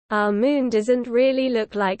Our moon doesn't really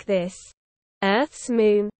look like this. Earth's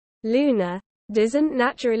moon, lunar, doesn't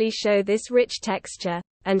naturally show this rich texture,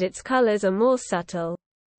 and its colors are more subtle.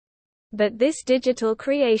 But this digital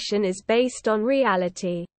creation is based on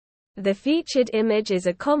reality. The featured image is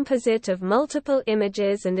a composite of multiple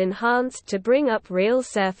images and enhanced to bring up real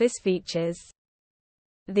surface features.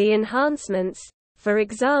 The enhancements, for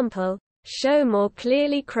example, show more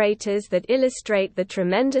clearly craters that illustrate the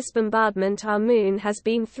tremendous bombardment our moon has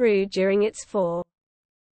been through during its 4.6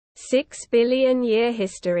 billion year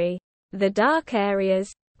history. The dark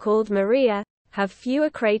areas, called Maria, have fewer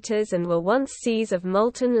craters and were once seas of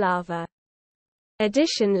molten lava.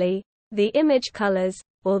 Additionally, the image colors,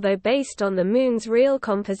 although based on the moon's real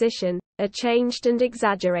composition, are changed and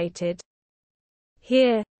exaggerated.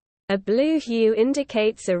 Here, a blue hue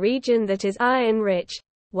indicates a region that is iron-rich,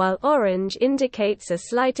 while orange indicates a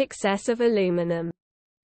slight excess of aluminum.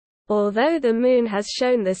 Although the moon has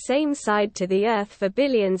shown the same side to the Earth for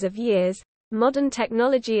billions of years, modern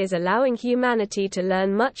technology is allowing humanity to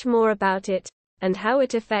learn much more about it, and how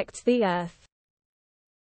it affects the Earth.